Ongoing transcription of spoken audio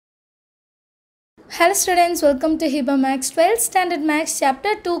Hello students, welcome to Hiba Max 12th Standard Max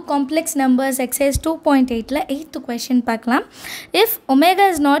Chapter 2 Complex Numbers Exercise 2.8 la 8th question பார்க்கலாம். If omega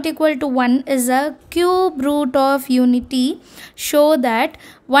is not equal to 1 is a cube root of unity, show that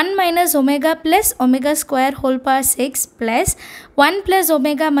 1 minus omega plus omega square whole power 6 plus 1 plus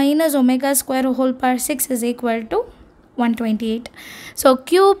omega minus omega square whole power 6 is equal to 128. So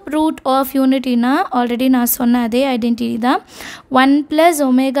cube root of unity na already na sonna adhe identity da 1 plus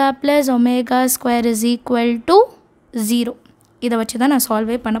omega square is equal to 0. இதை வச்சு தான் நான்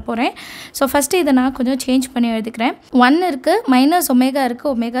சால்வே பண்ண போகிறேன். So first இதை நான் கொஞ்சம் change பண்ணி எழுதிக்கிறேன். 1 இருக்குது, மைனஸ் ஒமேகா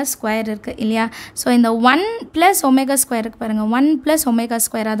இருக்குது, ஒமேகா ஸ்கொயர் இருக்குது இல்லையா? ஸோ இந்த 1 ப்ளஸ் ஒமேகா ஸ்கொயர் இருக்குது பாருங்கள், 1 ப்ளஸ் ஒமேகா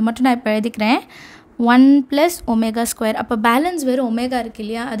ஸ்கொயர் அது மட்டும் நான் இப்போ எழுதிக்கிறேன். 1 ப்ளஸ் ஒமேகா ஸ்கொயர், அப்போ பேலன்ஸ் வெறும் ஒமேகா இருக்குது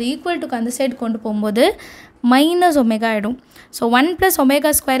இல்லையா? அது ஈக்குவல் டுக்கு அந்த சைடு கொண்டு போகும்போது மைனஸ் ஒமேகா ஆகிடும். ஸோ 1 ப்ளஸ்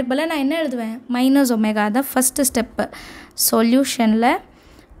ஒமேகா ஸ்கொயர் போல் நான் என்ன எழுதுவேன்? Minus omega. அதான் first step. சொல்யூஷனில்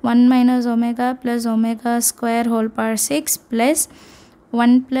 1 minus omega plus omega square whole power 6 plus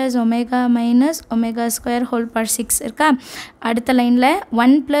 1 plus omega minus omega square whole power 6 இருக்கா? அடுத்த லைனில்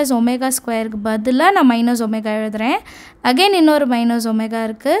 1 plus omega squareக்கு பதிலாக நான் மைனஸ் ஒமேகா எழுதுகிறேன். அகெயின் இன்னொரு மைனஸ் ஒமேகா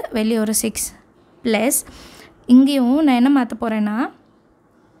இருக்குது, வெளியே ஒரு 6 ப்ளஸ் இங்கேயும் நான் என்ன மாற்ற போகிறேன்னா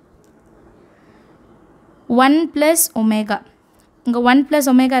 1 plus omega, இங்கே 1 ப்ளஸ்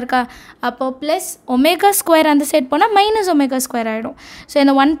ஒமேகா இருக்கா? அப்போது ப்ளஸ் ஒமேகா ஸ்கொயர் அந்த சைட் போனால் மைனஸ் ஒமேகா ஸ்கொயர் ஆகிடும். ஸோ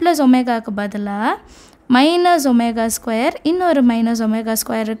இந்த 1 ப்ளஸ் ஒமேகாவுக்கு பதிலாக மைனஸ் ஒமேகா ஸ்கொயர், இன்னொரு மைனஸ் ஒமேகா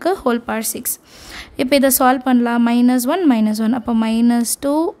ஸ்கொயர் இருக்குது, ஹோல் பவர் 6. இப்போ இதை சால்வ் பண்ணலாம். -1 அப்போ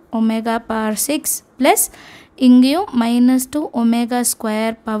 -2 ஒமேகா பவர் 6 ப்ளஸ் இங்கேயும் -2 ஒமேகா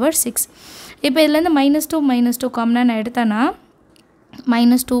ஸ்கொயர் பவர் 6. இப்போ இதுலேருந்து -2 காமனாக நான் எடுத்தேன்னா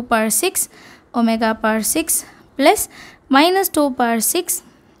 -2 power 6 omega power 6 plus -2 power 6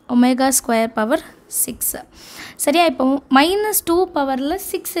 omega square power 6. சரியா? இப்போ -2 பவரில்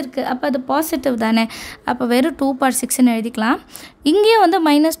 6 இருக்குது, அப்போ அது பாசிட்டிவ் தானே? அப்போ வெறும் 2 பவர் 6ன்னு எழுதிக்கலாம். இங்கேயும் வந்து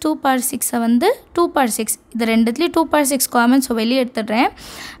 -2 பவர் 6 வந்து 2 பவர் 6, இது ரெண்டுத்துலேயும் 2 பவர் 6 காமன், ஸோ வெளியே எடுத்துடுறேன்.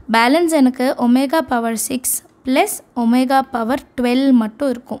 பேலன்ஸ் எனக்கு omega power 6 plus omega power 12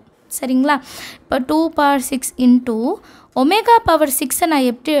 மட்டும் இருக்கும். சரிங்களா? இப்போ 2 பவர் 6 இன்ட்டு ஒமேகா பவர் 6 நான்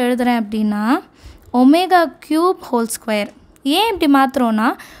எப்படி எழுதுகிறேன் அப்படின்னா ஒமேகா க்யூப் ஹோல் ஸ்கொயர். ஏன் இப்படி மாற்றுறோன்னா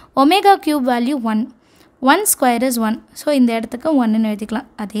omega cube value 1 square is 1, so இந்த இடத்துக்கு 1ன்னு எழுதிக்கலாம்.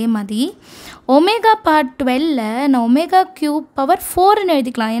 அதே மாதிரி ஒமேகா பவர் 12ல் நான் ஒமேகா க்யூப் பவர் 4ன்னு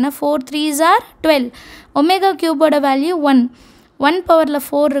எழுதிக்கலாம். ஏன்னா 4 3s are 12. ஒமேகா க்யூபோட வேல்யூ 1 பவரில்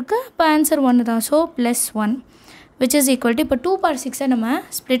 4 இருக்குது, இப்போ ஆன்சர் 1 தான். So plus 1 which is equal to, இப்போ 2 பவர் 6ஐ நம்ம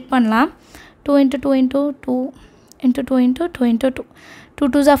ஸ்ப்ளிட் பண்ணலாம். 2 into 2 into 2 into 2 into 2 into 2. 2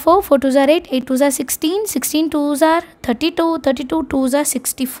 2s are 4, 4 2s are 8, 8 2s are 16, 16 2s are 32, 32 2s are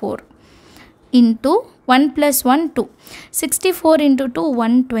 64 into 1 plus 1 2. 64 into 2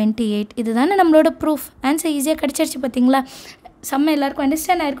 128. இதுதானே நம்மளோட proof. Answer ஈஸியாக கிடச்சிருச்சு பார்த்தீங்களா? செம்ம எல்லாருக்கும்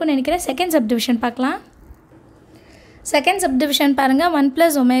அண்டர்ஸ்டாண்ட் ஆயிருக்கும்னு நினைக்கிறேன். செகண்ட் சப்டிவிஷன் பார்க்கலாம். செகண்ட் சப்டிவிஷன் பாருங்கள். 1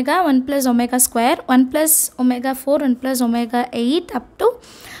 plus omega 1 plus omega square 1 plus omega 4 1 plus omega 8 up to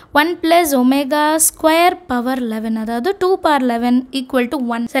 1 plus omega square power 11, அதாவது 2 power 11 equal to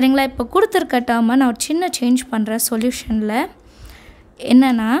 1. சரிங்களா? இப்போ கொடுத்துருக்க டேர்மை நான் ஒரு சின்ன சேஞ்ச் பண்ணுறேன். சொல்யூஷனில்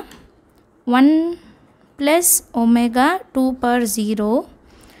என்னென்னா 1 plus omega 2 power 0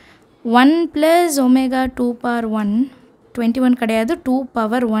 1 plus omega 2 power 1 21 கிடையாது, 2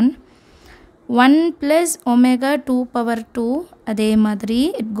 power 1 1 plus omega 2 power 2, அதே மாதிரி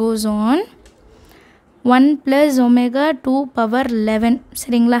it goes on 1 plus omega 2 power 11.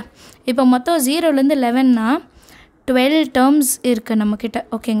 சரிங்களா? இப்போ மொத்தம் 0லேருந்து 11னா 12 டேர்ம்ஸ் இருக்குது நம்மக்கிட்ட.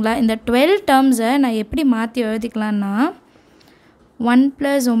 ஓகேங்களா? இந்த 12 டேர்ம்ஸை நான் எப்படி மாற்றி எழுதிக்கலான்னா 1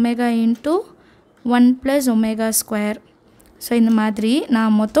 plus omega into 1 plus omega square. So இந்த மாதிரி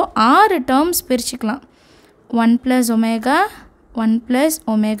நான் மொத்தம் 6 டேர்ம்ஸ் பிரிச்சுக்கலாம். 1 plus omega 1 plus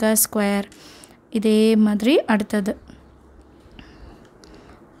omega square. இதே மாதிரி அடுத்தது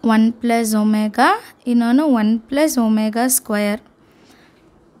 1 plus omega, இன்னொன்று 1 plus omega square.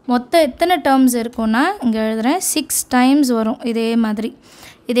 மொத்தம் எத்தனை டேர்ம்ஸ் இருக்குன்னா இங்கே எழுதுகிறேன் 6 டைம்ஸ் வரும். இதே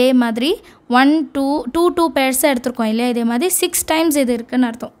மாதிரி 1 2 பேர்ஸாக எடுத்துருக்கோம் இல்லையா? இதே மாதிரி 6 டைம்ஸ் இது இருக்குதுன்னு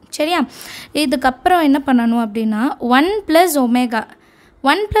அர்த்தம். சரியா? இதுக்கப்புறம் என்ன பண்ணணும் அப்படின்னா 1 plus omega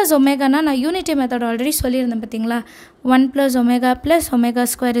 1 plus omega நான் யூனிட்டி மெத்தட் ஆல்ரெடி சொல்லியிருந்தேன் பார்த்தீங்களா? 1 plus omega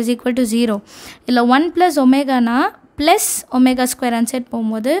square is equal to 0. இல்லை 1 plus omega plus omega square அன்சைட்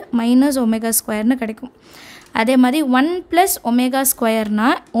போகும்போது மைனஸ் ஒமேகா ஸ்கொயர்னு கிடைக்கும். அதே மாதிரி 1 plus omega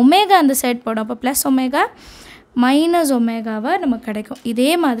ஸ்கொயர்னால் ஒமேகா அந்த சைட் போடும், அப்போ ப்ளஸ் ஒமேகா மைனஸ் ஒமேகாவாக நமக்கு கிடைக்கும். இதே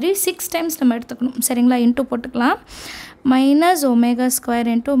மாதிரி 6 டைம்ஸ் நம்ம எடுத்துக்கணும். சரிங்களா? இன்ட்டு போட்டுக்கலாம். Minus omega square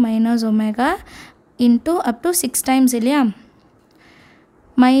into minus omega into up to 6 times இல்லையா?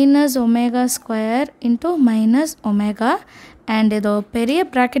 minus omega square into minus omega and இதோ பெரிய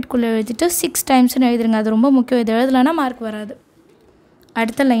ப்ராக்கெட்குள்ளே எழுதிட்டு 6 டைம்ஸ்னு எழுதிருங்க. அது ரொம்ப முக்கியம். இது எழுதலைன்னா மார்க் வராது.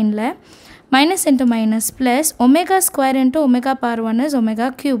 அடுத்த லைனில் minus into minus plus omega square into omega power 1 is omega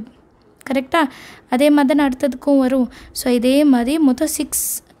cube. கரெக்டாக? அதே மாதிரி தான் அடுத்ததுக்கும் வரும். ஸோ இதே மாதிரி மொத்தம் 6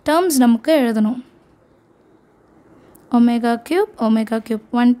 டேர்ம்ஸ் நமக்கு எழுதணும். omega cube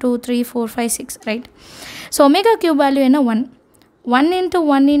 1 2 3 4 5 6 right. So omega cube value என்ன 1 into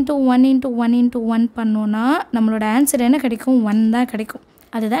 1 into 1 into 1 into 1 பண்ணோன்னா நம்மளோட ஆன்சர் என்ன கிடைக்கும்? 1 தான் கிடைக்கும்.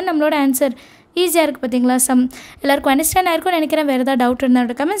 அதுதான் நம்மளோட ஆன்சர். ஈஸியாக இருக்குது பார்த்தீங்களா? எல்லாருக்கும் அண்டர்ஸ்டாண்ட் ஆயிருக்கும்னு நினைக்கிறேன். வேறு ஏதாவது டவுட்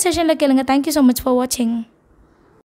இருந்தால் கமெண்ட் செஷனில் கேளுங்க. தேங்க்யூ ஸோ மச் ஃபார் வாட்சிங்.